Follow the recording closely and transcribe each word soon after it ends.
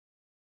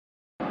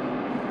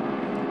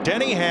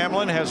Denny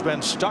Hamlin has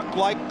been stuck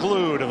like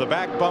glue to the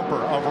back bumper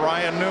of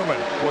Ryan Newman.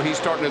 Well, he's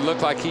starting to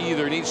look like he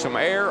either needs some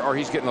air or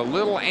he's getting a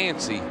little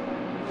antsy.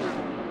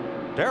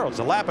 Darrell's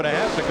a lap and a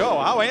half to go.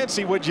 How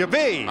antsy would you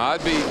be?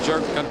 I'd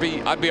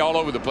be all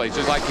over the place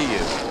just like he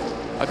is.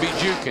 I'd be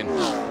juking.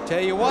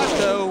 Tell you what,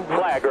 though,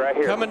 flag right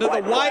here. Coming to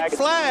the white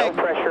flag.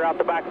 No pressure out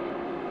the back.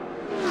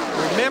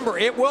 Remember,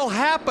 it will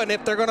happen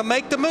if they're going to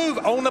make the move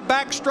on the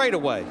back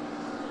straightaway.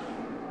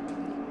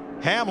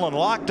 Hamlin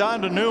locked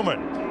on to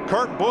Newman.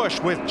 Kurt Busch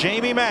with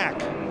Jamie Mack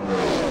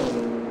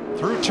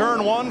through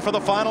turn one for the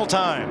final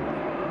time.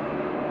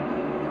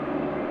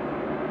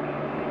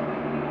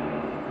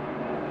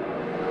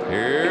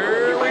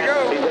 Here we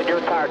go. He's in your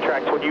tire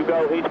tracks. When you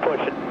go, he's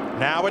pushing.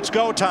 Now it's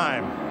go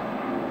time.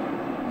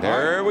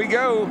 There we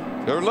go.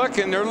 They're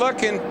looking. They're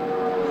looking.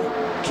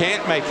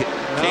 Can't make it.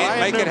 Can't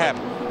make it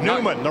happen.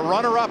 Newman, the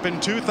runner-up in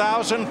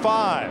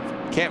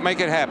 2005. Can't make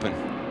it happen.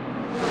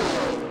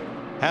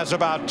 Has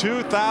about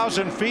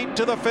 2,000 feet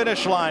to the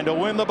finish line to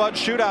win the Bud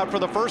Shootout for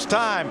the first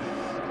time.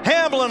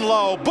 Hamlin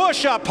low,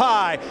 Busch up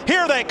high.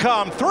 Here they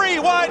come. 3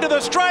 wide to the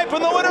stripe,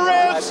 and the winner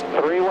is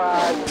 3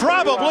 wide.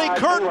 probably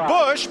Kurt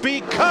Busch,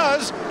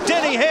 because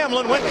Denny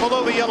Hamlin went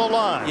below the yellow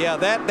line. Yeah,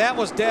 that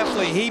was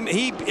definitely,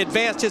 he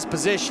advanced his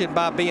position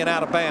by being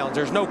out of bounds.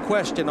 There's no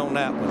question on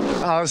that one.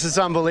 Oh, this is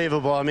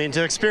unbelievable. I mean,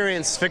 to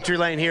experience victory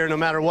lane here, no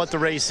matter what the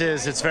race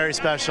is, it's very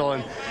special.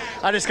 And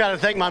I just got to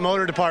thank my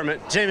motor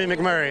department, Jamie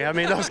McMurray. I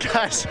mean, those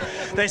guys,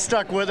 they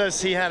stuck with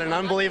us. He had an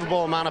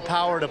unbelievable amount of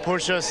power to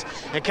push us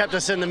and kept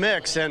us in the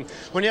mix. And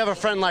when you have a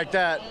friend like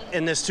that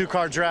in this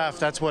 2-car draft,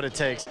 that's what it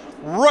takes.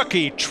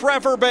 Rookie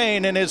Trevor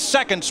Bayne in his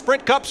second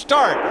Sprint Cup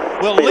start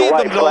will lead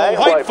them to a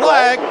white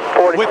flag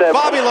with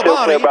Bobby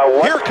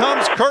Labonte. Here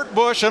comes Kurt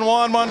Busch and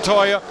Juan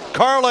Montoya.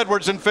 Carl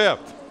Edwards in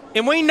 5th.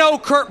 And we know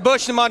Kurt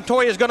Busch and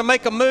Montoya is going to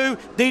make a move.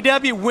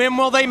 DW, when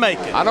will they make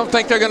it? I don't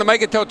think they're going to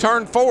make it till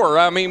turn 4.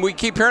 I mean, we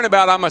keep hearing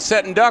about I'm a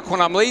setting duck when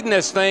I'm leading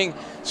this thing,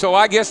 so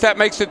I guess that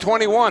makes it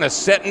 21, a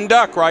setting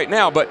duck right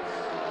now. But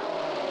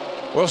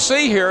we'll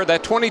see here.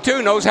 That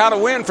 22 knows how to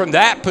win from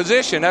that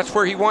position. That's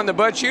where he won the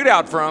Bud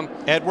Shootout from.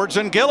 Edwards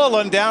and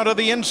Gilliland down to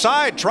the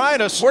inside, trying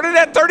to. Where did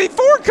that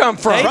 34 come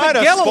from? Trying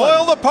to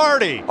spoil the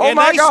party. Oh,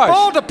 my gosh. They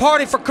spoiled the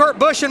party for Kurt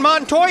Busch and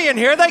Montoya, and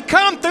here they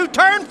come through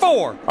turn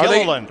 4.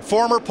 Gilliland,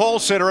 former pole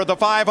sitter of the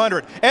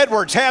 500.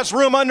 Edwards has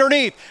room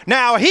underneath.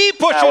 Now he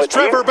pushes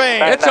Trevor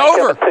Bayne. It's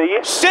over.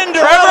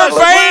 Cinderella Trevor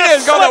Bayne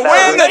is going to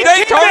win the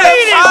Daytona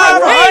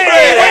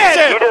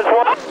 500.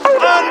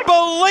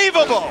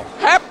 Unbelievable.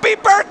 Happy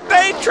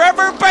birthday,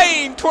 Trevor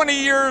Bayne, 20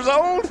 years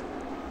old.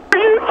 Are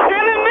you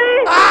kidding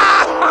me?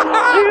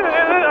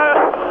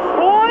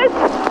 What?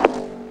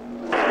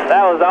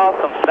 That was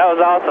awesome. That was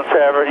awesome,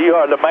 Trevor. You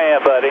are the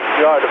man, buddy.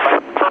 You are the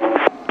man.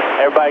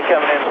 Everybody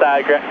coming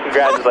inside,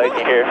 congratulating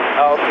you here.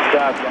 Awesome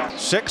job.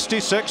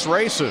 66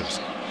 races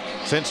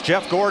since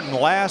Jeff Gordon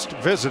last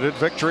visited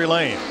Victory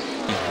Lane.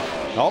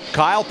 Oh,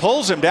 Kyle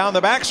pulls him down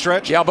the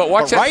backstretch. Yeah, but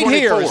watch that right 24.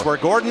 here is where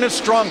Gordon is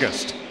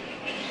strongest.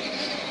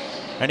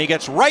 And he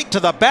gets right to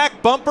the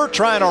back bumper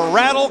trying to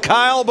rattle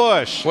Kyle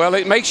Busch. Well,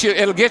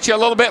 it'll get you a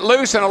little bit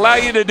loose and allow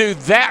you to do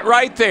that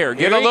right there.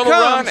 Get a little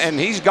run, and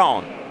he's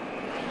gone.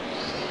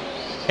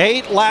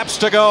 8 laps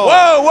to go.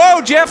 Whoa,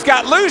 whoa, Jeff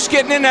got loose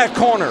getting in that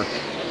corner.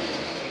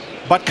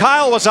 But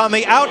Kyle was on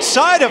the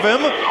outside of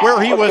him where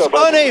he was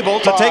unable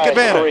to take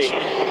advantage.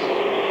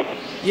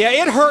 Yeah,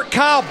 it hurt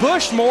Kyle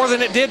Busch more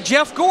than it did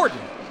Jeff Gordon.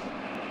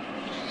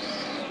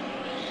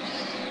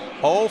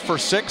 0 for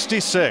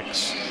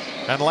 66.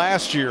 And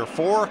last year,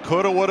 4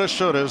 coulda, woulda,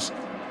 shouldas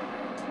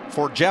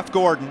for Jeff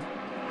Gordon.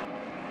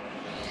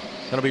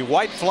 Going to be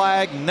white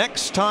flag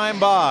next time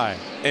by.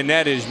 And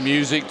that is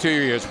music to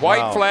your ears.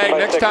 White flag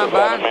next time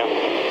by.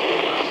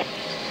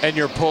 And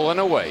you're pulling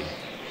away.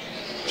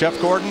 Jeff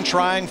Gordon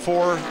trying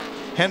for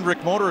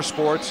Hendrick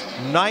Motorsports'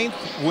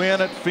 9th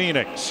win at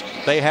Phoenix.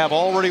 They have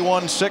already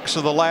won 6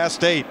 of the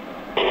last 8.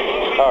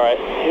 All right,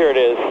 here it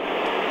is.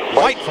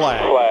 White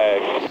flag.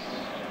 Flag.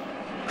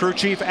 Crew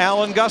Chief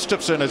Alan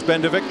Gustafson has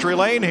been to Victory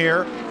Lane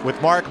here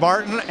with Mark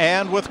Martin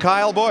and with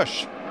Kyle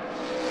Busch.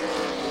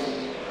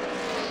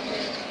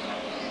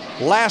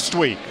 Last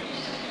week,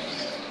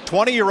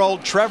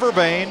 20-year-old Trevor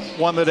Bayne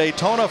won the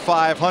Daytona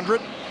 500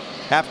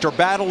 after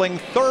battling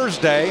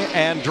Thursday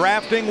and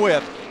drafting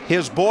with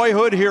his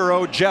boyhood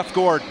hero, Jeff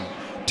Gordon.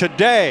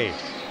 Today,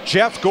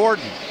 Jeff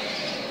Gordon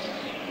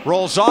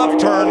rolls off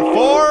turn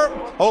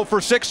 4, 0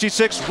 for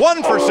 66,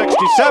 1 for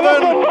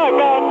 67.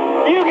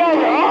 You guys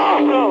are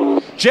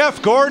awesome.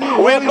 Jeff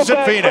Gordon wins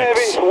at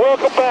Phoenix. Baby.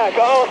 Welcome back.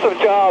 Awesome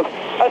job.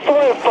 That's the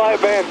way to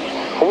fight, man.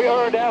 We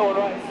earned that one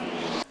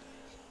right.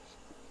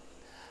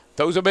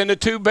 Those have been the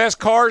 2 best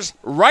cars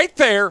right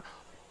there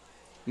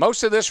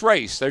most of this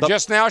race. They're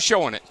just now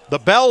showing it. The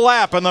bell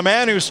lap, and the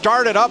man who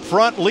started up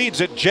front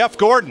leads it, Jeff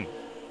Gordon.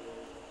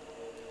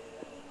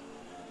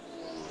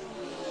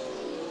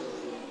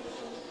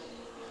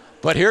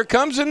 But here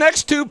comes the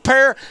next 2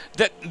 pair.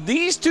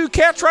 These 2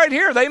 cats right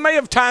here, they may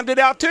have timed it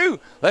out too.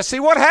 Let's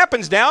see what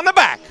happens down the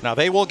back. Now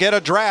they will get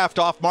a draft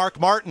off Mark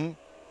Martin.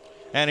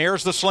 And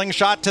here's the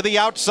slingshot to the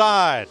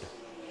outside.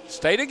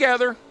 Stay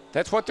together.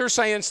 That's what they're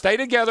saying. Stay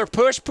together.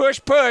 Push, push,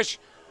 push.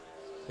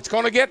 It's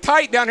going to get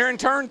tight down here in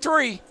turn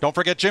 3. Don't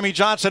forget Jimmy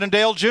Johnson and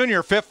Dale Jr.,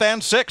 5th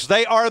and 6th.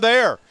 They are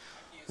there.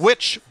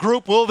 Which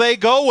group will they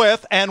go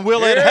with, and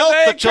will it help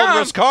the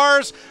Childress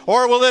cars,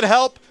 or will it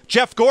help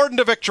Jeff Gordon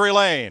to victory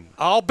lane?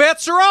 All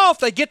bets are off.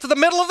 They get to the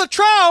middle of the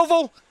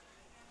tri-oval.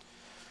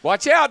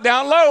 Watch out,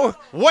 down low.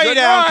 Way Good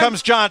down run.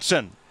 comes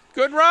Johnson.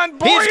 Good run,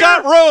 Boyer. He's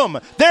got room.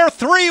 They're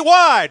 3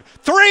 wide.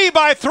 3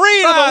 by 3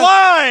 to the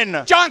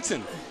line.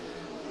 Johnson.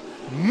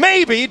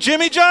 Maybe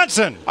Jimmy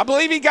Johnson. I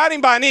believe he got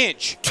him by an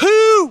inch.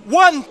 2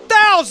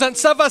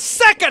 1/1000ths of a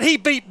second he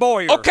beat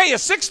Boyer. Okay, a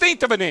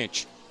 1/16 of an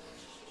inch.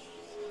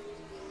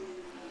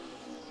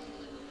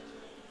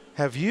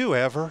 Have you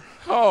ever?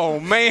 Oh,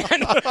 man.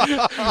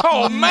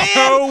 Oh, man.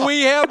 No,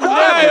 we have never.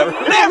 I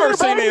have never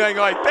seen anything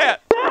like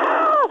that.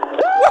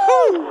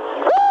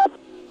 Woohoo!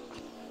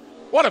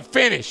 What a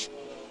finish.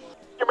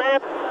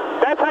 Man,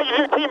 that's how you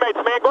do teammates,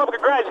 man. Go up and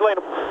congratulate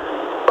them.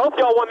 Both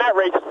y'all won that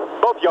race.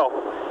 Both y'all.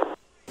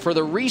 For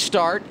the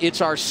restart,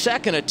 it's our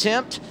second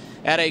attempt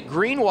at a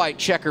green-white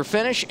checker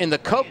finish in the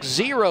Coke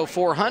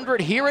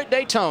 0400 here at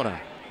Daytona.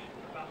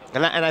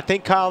 And I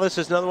think, Kyle, this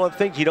is another one of the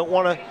things you don't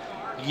want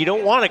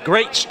a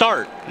great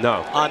start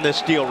on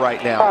this deal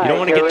right now. You don't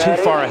want to get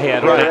too far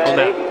ahead on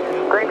that.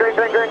 Green, green,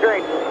 green, green,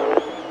 green.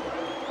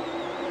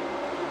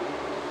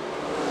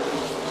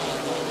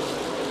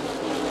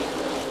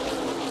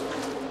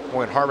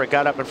 When Harvick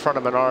got up in front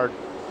of Menard,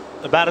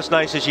 about as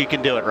nice as you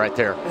can do it right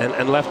there.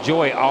 And left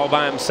Joy all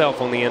by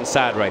himself on the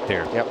inside right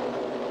there. Yep.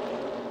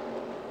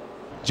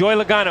 Joy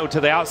Logano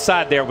to the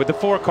outside there with the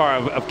 4 car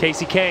of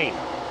Casey Kane.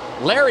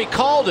 Larry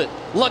called it.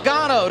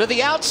 Logano to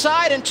the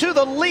outside and to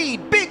the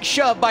lead. Big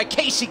shove by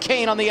Casey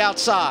Kane on the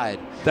outside.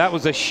 That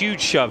was a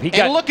huge shove. He And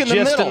got look in the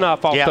just middle.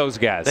 enough off those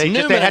guys. Newman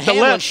they had and to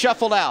Hamlin lift.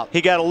 shuffled out.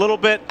 He got a little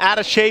bit out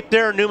of shape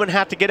there. Newman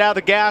had to get out of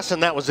the gas,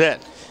 and that was it.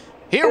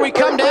 Here we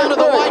come down to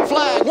the white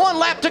flag. 1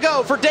 lap to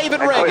go for David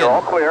Reagan.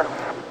 All clear.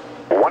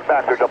 1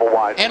 faster, double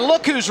wide. And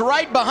look who's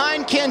right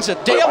behind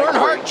Kenseth. Dale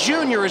Earnhardt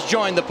Jr. has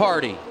joined the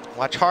party.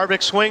 Watch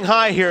Harvick swing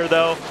high here,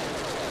 though.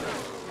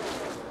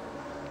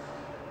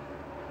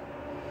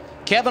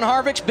 Kevin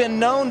Harvick's been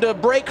known to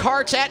break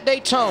hearts at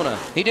Daytona.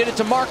 He did it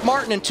to Mark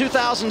Martin in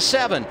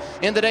 2007.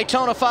 In the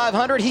Daytona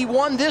 500, he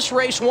won this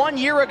race 1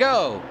 year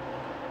ago.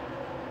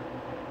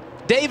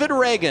 David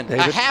Reagan,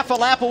 a half a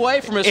lap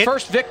away from his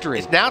first victory.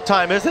 It's now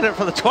time, isn't it,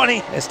 for the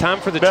 20? It's time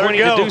for the Better 20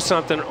 go. to do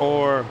something,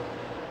 or...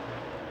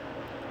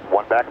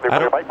 1 back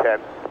there by 10.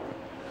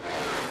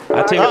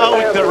 I tell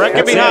you, the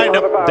Reagan behind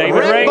him. David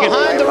Rick Reagan.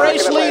 behind the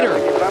race leader.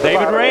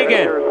 David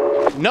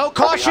Reagan. No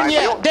caution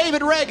yet.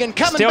 David Reagan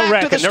coming Still back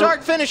wrecking. to the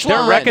start-finish line.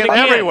 They're wrecking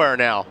again. Everywhere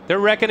now. They're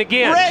wrecking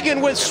again.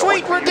 Reagan with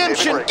sweet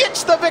redemption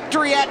gets the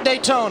victory at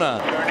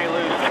Daytona. Journey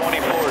lose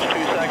 24 is 2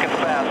 seconds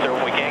faster.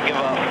 We can't give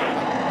up.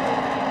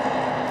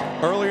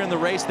 Earlier in the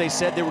race, they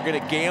said they were going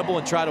to gamble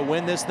and try to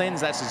win this thing.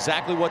 That's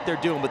exactly what they're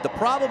doing. But the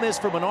problem is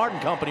for Menard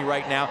and Company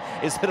right now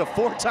is that a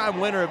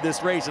 4-time winner of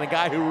this race and a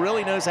guy who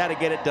really knows how to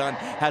get it done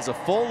has a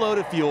full load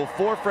of fuel,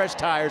 4 fresh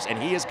tires,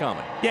 and he is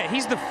coming. Yeah,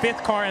 he's the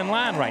 5th car in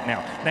line right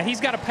now. Now,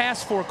 he's got to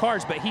pass 4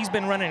 cars, but he's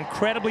been running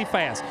incredibly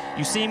fast.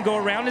 You see him go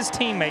around his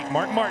teammate,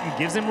 Mark Martin,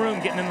 gives him room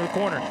getting into the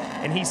corner,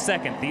 and he's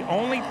second. The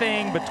only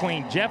thing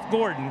between Jeff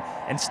Gordon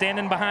and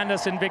standing behind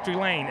us in victory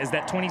lane is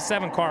that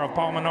 27 car of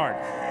Paul Menard.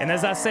 And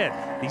as I said,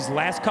 these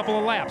last couple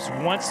of laps,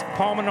 once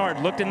Paul Menard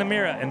looked in the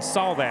mirror and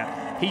saw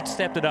that, he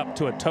stepped it up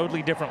to a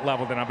totally different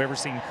level than I've ever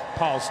seen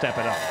Paul step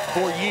it up.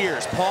 For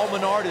years, Paul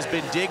Menard has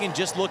been digging,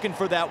 just looking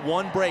for that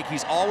one break.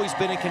 He's always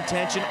been in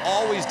contention,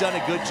 always done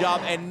a good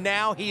job, and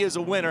now he is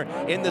a winner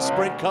in the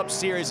Sprint Cup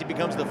Series. He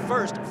becomes the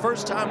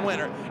first-time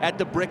winner at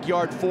the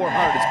Brickyard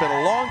 400. It's been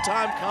a long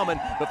time coming,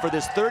 but for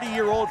this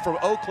 30-year-old from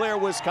Eau Claire,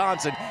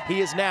 Wisconsin,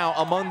 he is now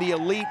among the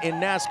elite in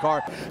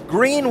NASCAR.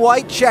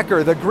 Green-white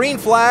checker, the green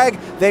flag,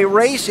 they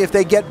race. If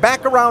they get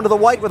back around to the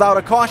white without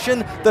a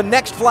caution, the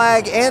next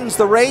flag ends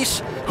the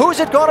race. Who's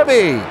it going to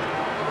be?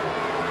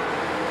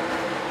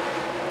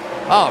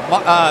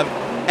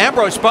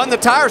 Ambrose spun the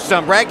tires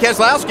some. Brad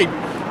Keselowski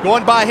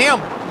going by him.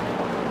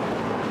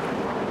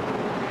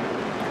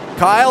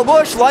 Kyle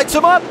Busch lights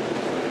him up.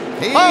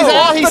 He's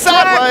out. He's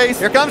sideways.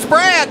 Here comes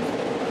Brad.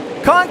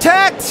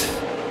 Contact.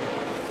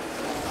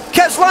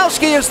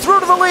 Keselowski is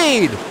through to the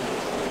lead.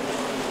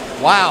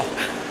 Wow.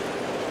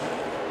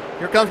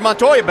 Here comes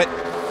Montoya, but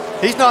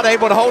he's not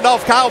able to hold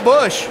off Kyle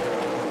Busch.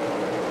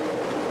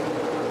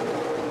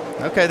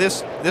 Okay,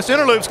 this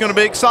interlude's going to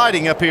be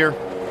exciting up here.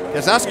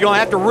 Keselowski's going to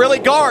have to really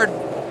guard.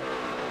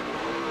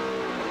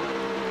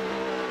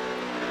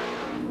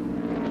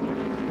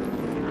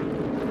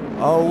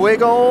 A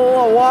wiggle,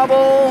 a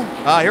wobble.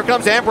 Here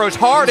comes Ambrose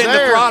hard in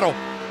the throttle.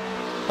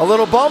 A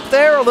little bump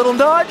there, a little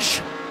nudge.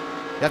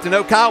 You have to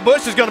know Kyle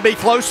Busch is going to be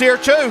close here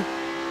too.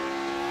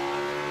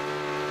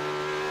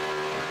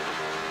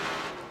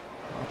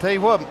 I'll tell you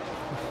what,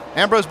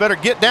 Ambrose better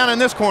get down in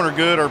this corner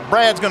good or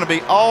Brad's going to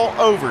be all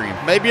over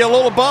him. Maybe a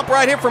little bump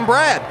right here from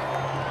Brad.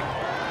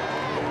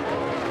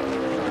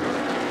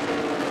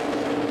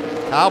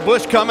 Kyle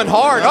Busch coming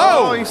hard.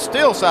 Oh, he's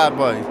still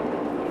sideways.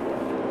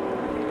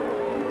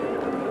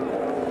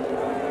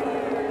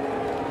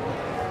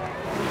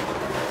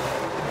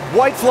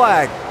 White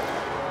flag.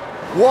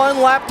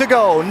 1 lap to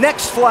go.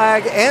 Next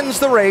flag ends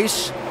the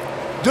race.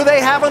 Do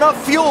they have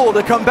enough fuel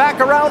to come back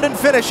around and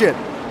finish it?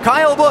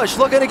 Kyle Busch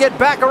looking to get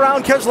back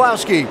around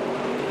Keselowski.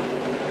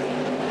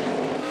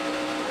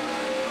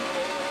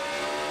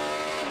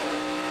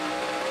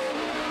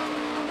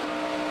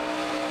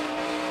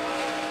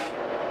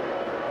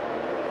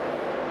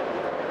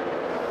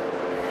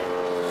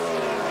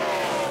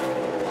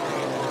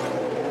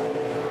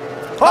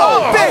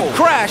 Oh, big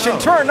crash in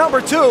turn number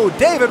 2,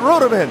 David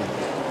Ruderman.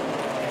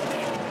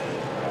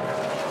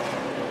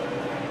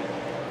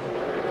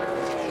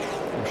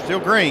 We're still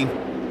green.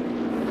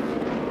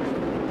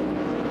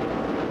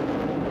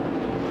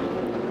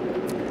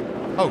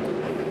 Oh,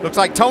 looks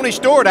like Tony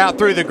Stewart out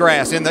through the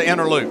grass in the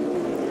inner loop.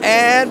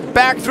 And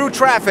back through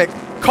traffic.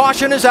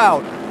 Caution is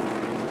out.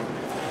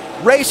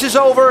 Race is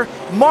over.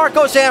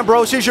 Marcos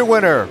Ambrose is your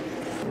winner.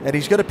 And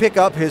he's going to pick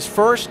up his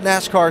first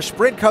NASCAR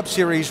Sprint Cup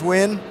Series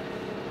win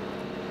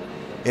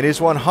in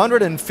his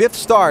 105th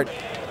start.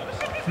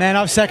 Man,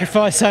 I've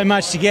sacrificed so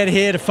much to get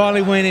here, to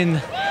finally win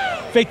in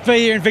be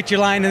here in Victory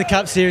Lane in the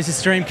Cup Series.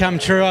 It's a dream come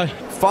true.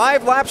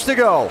 5 laps to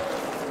go.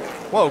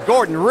 Whoa,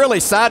 Gordon really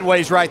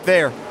sideways right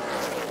there.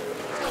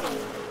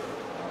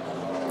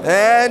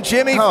 And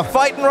Jimmy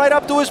fighting right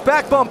up to his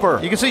back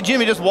bumper. You can see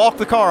Jimmy just walk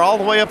the car all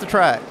the way up the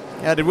track.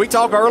 Yeah, did we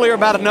talk earlier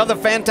about another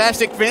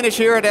fantastic finish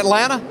here at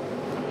Atlanta?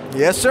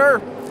 Yes, sir.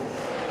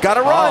 Got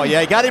to run. Oh,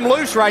 yeah, he got him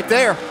loose right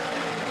there.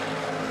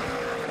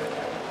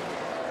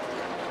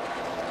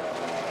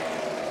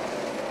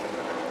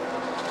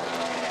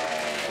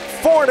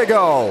 Four to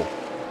go.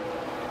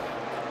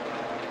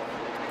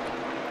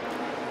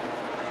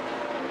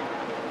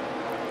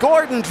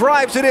 Gordon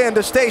drives it in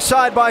to stay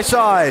side by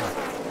side.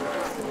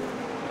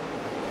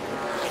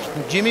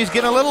 Jimmy's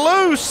getting a little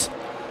loose.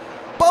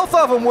 Both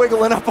of them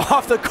wiggling up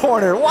off the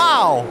corner.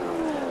 Wow.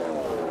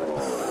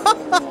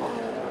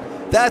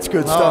 That's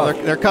good stuff.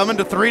 They're coming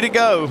to 3 to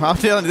go. I'm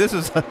telling you, this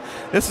is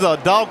a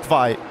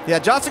dogfight. Yeah,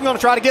 Johnson going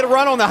to try to get a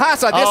run on the high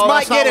side. This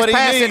might get his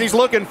pass that he's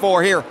looking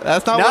for here.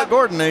 That's not what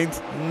Gordon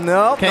needs.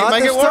 No, Can't not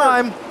make this it work.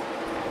 time.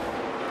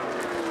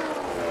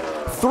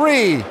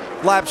 3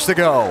 laps to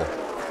go.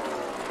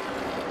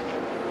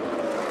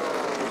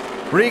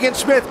 Regan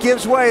Smith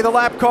gives way the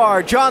lap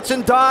car.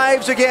 Johnson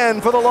dives again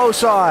for the low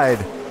side.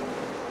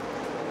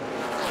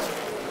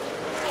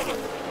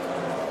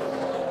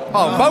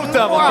 Oh, both of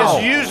them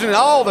just using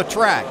all the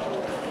track.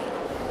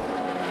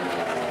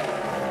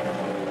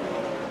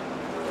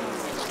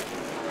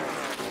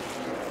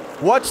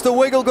 What's the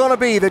wiggle going to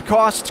be that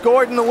costs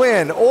Gordon the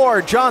win,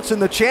 or Johnson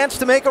the chance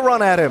to make a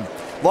run at him?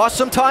 Lost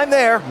some time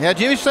there. Yeah,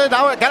 Jimmy said,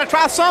 I got to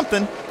try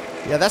something.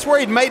 Yeah, that's where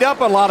he'd made up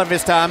a lot of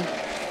his time.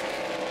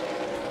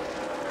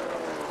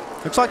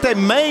 Looks like they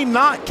may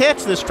not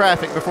catch this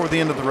traffic before the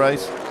end of the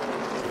race.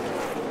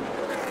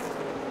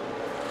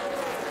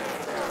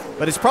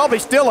 But it's probably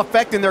still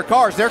affecting their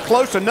cars. They're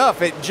close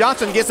enough.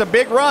 Johnson gets a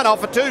big run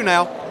off of 2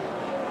 now.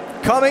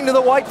 Coming to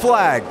the white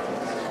flag.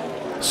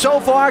 So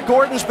far,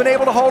 Gordon's been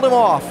able to hold him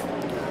off.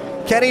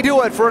 Can he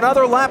do it for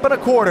another lap and a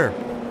quarter?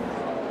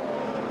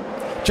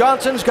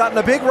 Johnson's gotten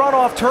a big run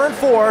off turn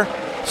 4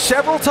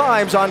 several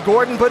times on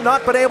Gordon, but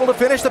not been able to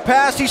finish the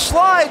pass. He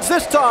slides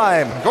this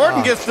time.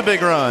 Gordon gets the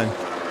big run.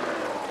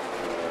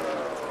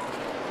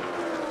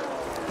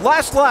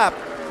 Last lap.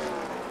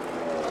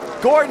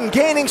 Gordon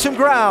gaining some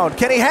ground.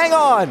 Can he hang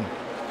on?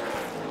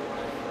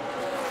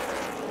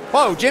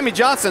 Whoa, Jimmy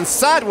Johnson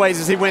sideways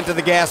as he went to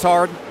the gas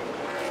hard.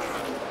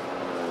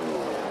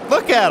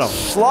 Look at him.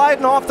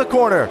 Sliding off the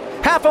corner.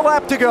 Half a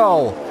lap to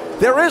go.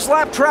 There is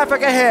lap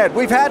traffic ahead.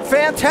 We've had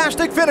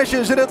fantastic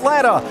finishes in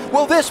Atlanta.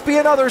 Will this be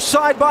another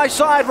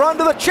side-by-side run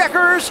to the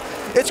checkers?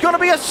 It's going to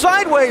be a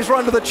sideways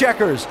run to the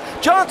checkers.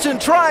 Johnson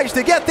tries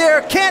to get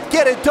there, can't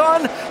get it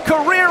done.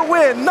 Career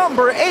win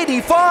number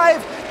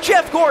 85.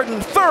 Jeff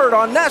Gordon, 3rd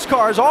on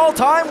NASCAR's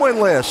all-time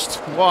win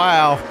list.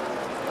 Wow.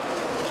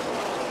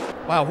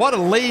 Wow, what a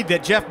lead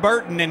that Jeff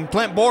Burton and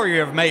Clint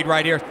Boyer have made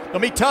right here. It'll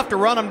be tough to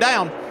run them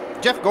down.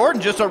 Jeff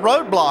Gordon just a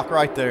roadblock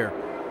right there.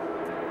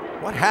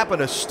 What happened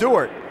to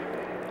Stewart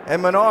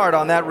and Menard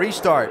on that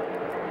restart?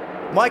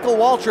 Michael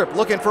Waltrip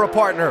looking for a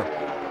partner.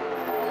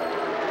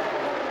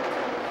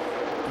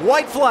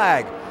 White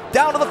flag,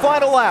 down to the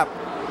final lap.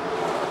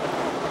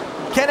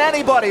 Can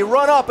anybody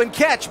run up and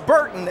catch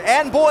Burton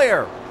and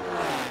Boyer?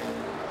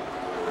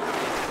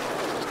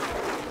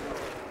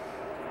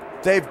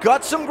 They've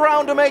got some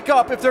ground to make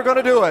up if they're going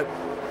to do it.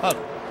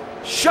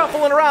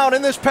 Shuffling around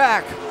in this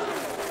pack.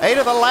 8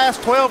 of the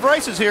last 12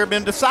 races here have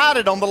been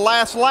decided on the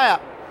last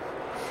lap.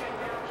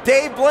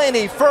 Dave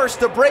Blaney first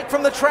to break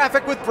from the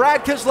traffic with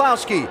Brad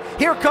Keselowski.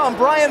 Here come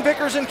Brian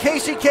Vickers and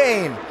Casey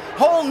Kane.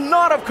 Whole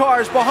knot of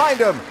cars behind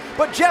him,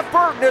 but Jeff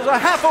Burton is a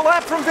half a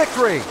lap from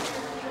victory.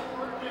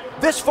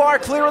 This far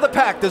clear of the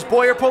pack. Does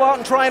Boyer pull out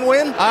and try and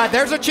win?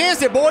 There's a chance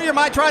that Boyer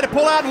might try to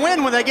pull out and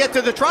win when they get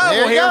to the trial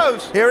Here he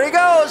goes. Here he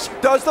goes.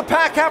 Does the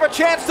pack have a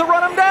chance to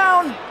run him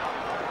down?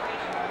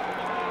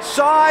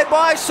 Side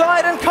by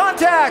side in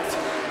contact.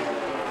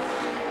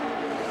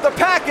 The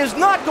pack is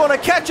not going to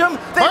catch him.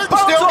 They bounce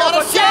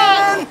off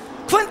again.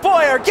 Clint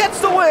Boyer gets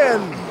the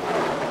win.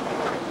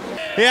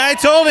 Yeah, I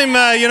told him,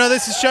 you know,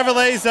 this is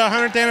Chevrolet's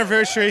 100th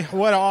anniversary.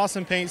 What an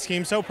awesome paint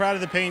scheme. So proud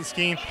of the paint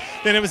scheme.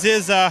 Then it was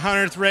his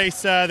 100th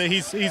race that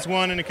he's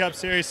won in the Cup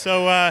Series.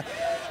 So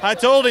I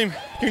told him,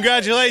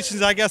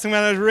 congratulations. I guess I'm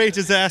going to reach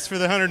his ass for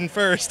the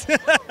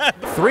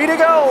 101st. 3 to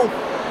go.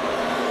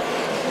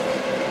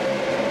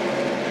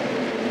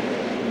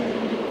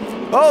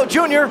 Oh,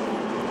 Junior.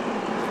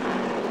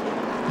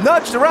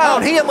 Nudged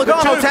around. He and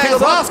Logano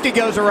tangled up. Keselowski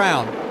goes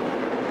around.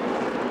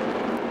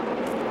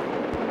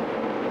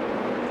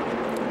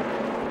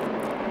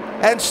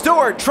 And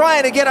Stewart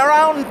trying to get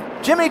around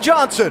Jimmy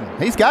Johnson.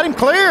 He's got him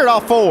cleared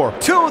off 4.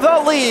 To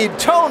the lead,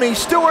 Tony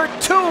Stewart,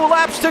 2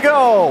 laps to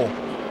go.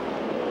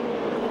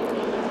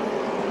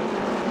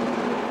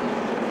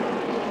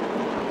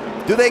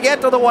 Do they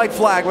get to the white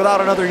flag without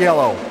another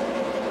yellow?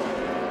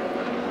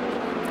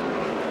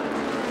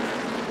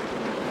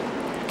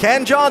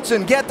 Can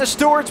Johnson get the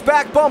Stewart's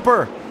back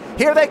bumper?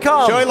 Here they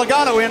come. Joey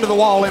Logano into the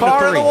wall, into Car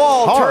 3. in the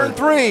wall, Hard. turn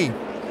 3.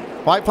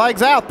 White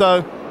flag's out,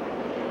 though.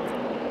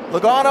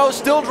 Logano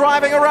still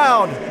driving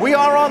around. We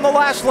are on the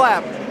last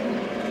lap.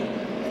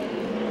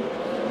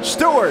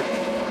 Stewart,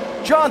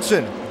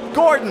 Johnson,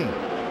 Gordon.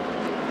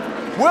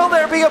 Will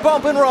there be a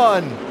bump and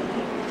run?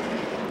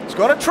 He's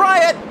going to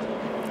try it.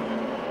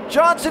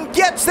 Johnson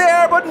gets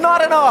there, but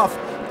not enough.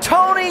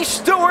 Tony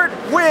Stewart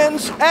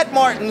wins at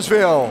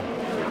Martinsville.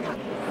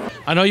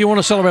 I know you want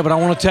to celebrate, but I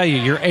want to tell you,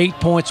 you're 8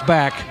 points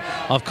back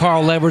of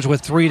Carl Edwards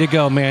with 3 to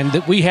go, man.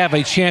 That we have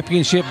a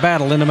championship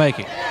battle in the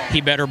making.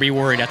 He better be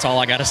worried. That's all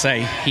I got to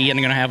say. He ain't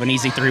going to have an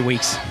easy 3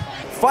 weeks.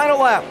 Final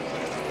lap.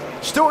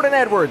 Stewart and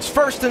Edwards,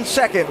 first and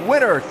second.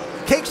 Winner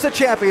takes the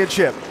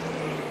championship.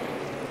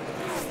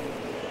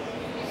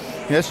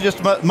 This is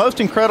just the most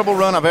incredible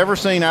run I've ever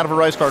seen out of a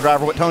race car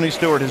driver, what Tony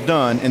Stewart has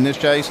done in this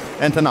chase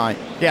and tonight.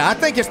 Yeah, I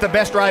think it's the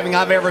best driving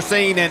I've ever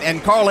seen,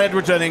 and Carl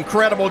Edwards did an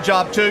incredible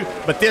job too,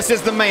 but this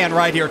is the man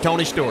right here,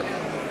 Tony Stewart.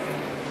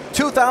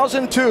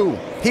 2002,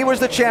 he was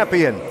the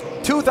champion.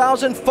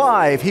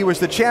 2005, he was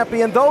the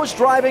champion, those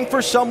driving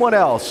for someone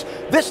else.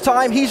 This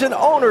time, he's an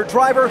owner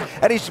driver,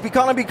 and he's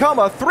become a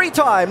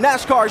 3-time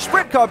NASCAR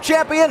Sprint Cup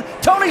champion.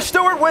 Tony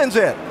Stewart wins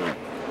it.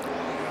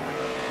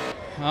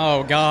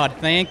 Oh, God,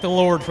 thank the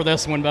Lord for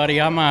this one, buddy.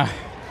 Man,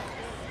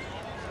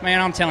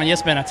 I'm telling you,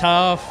 it's been a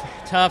tough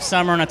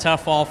summer and a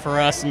tough fall for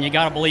us, and you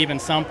got to believe in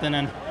something.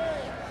 And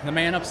the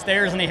man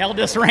upstairs, and he held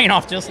this rain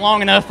off just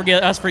long enough for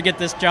us to get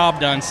this job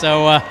done.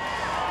 So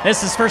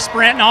this is for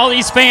Sprint and all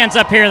these fans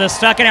up here that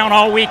stuck it out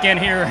all weekend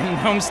here in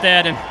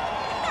Homestead. And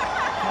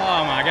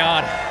oh, my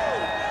God.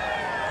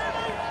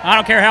 I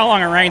don't care how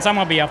long it rains. I'm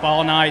going to be up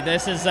all night.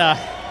 This is, oh,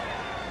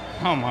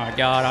 my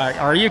God.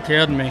 Are you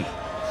kidding me?